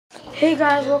Hey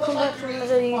guys, welcome back to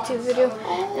another YouTube video.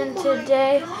 And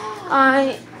today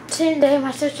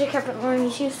my sister kept on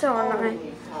me. She's so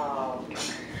annoying.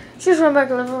 She's run back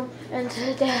level, and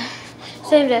today,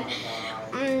 same day,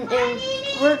 and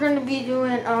we're gonna be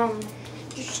doing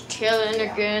just chilling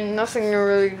again. Nothing to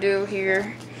really do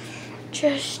here,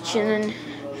 just chilling.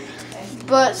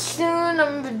 But soon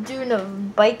I'm gonna be doing a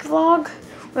bike vlog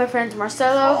with my friend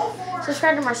Marcelo.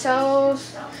 Subscribe to Marcelo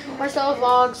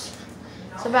Vlogs.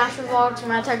 Sebastian Vlogs,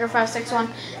 Matt Tiger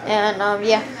 561, and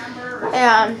yeah,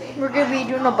 and we're gonna be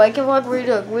doing a biking vlog where we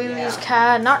do wheelies,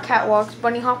 not catwalks,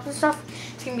 bunny hops and stuff.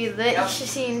 It's gonna be lit. You should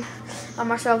see on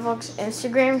Marcel Vlogs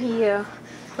Instagram. He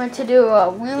went to do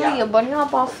a wheelie, a bunny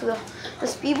hop off the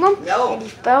speed bump, and he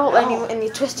fell and he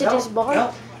twisted his body.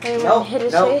 And he hit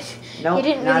his face. He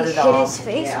didn't really hit his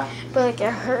face, but like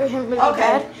it hurt him really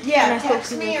bad. Yeah, and I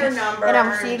text me your number. And I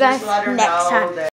will see you guys next time.